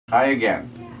Hi again.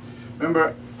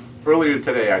 Remember earlier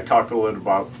today I talked a little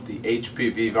about the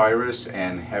HPV virus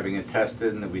and having it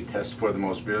tested, and that we test for the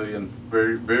most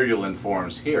virulent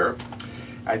forms here.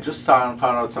 I just found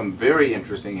out some very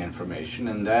interesting information,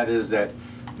 and that is that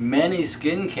many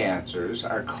skin cancers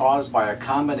are caused by a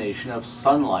combination of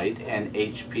sunlight and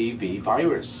HPV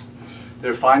virus.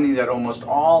 They're finding that almost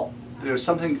all, there's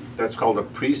something that's called a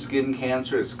pre-skin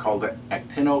cancer, it's called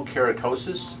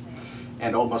actinokeratosis,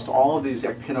 and almost all of these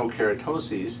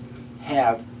actinokeratoses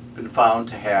have been found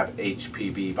to have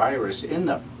HPV virus in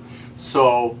them.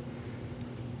 So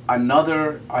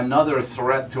another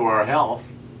threat to our health,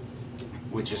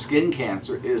 which is skin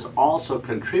cancer, is also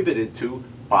contributed to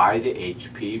by the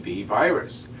HPV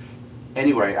virus.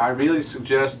 Anyway, I really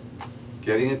suggest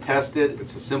getting it tested.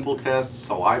 It's a simple test,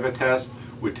 saliva test.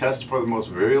 We test for the most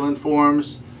virulent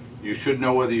forms. You should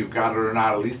know whether you've got it or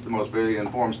not, at least the most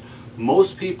virulent forms.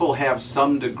 Most people have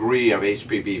some degree of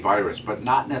HPV virus, but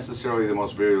not necessarily the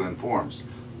most virulent forms.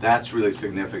 That's really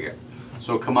significant.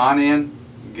 So come on in,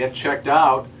 get checked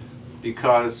out,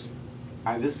 because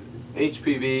this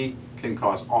HPV can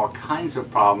cause all kinds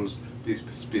of problems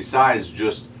besides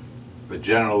just the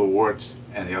genital warts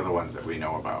and the other ones that we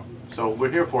know about. So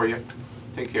we're here for you.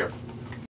 Take care.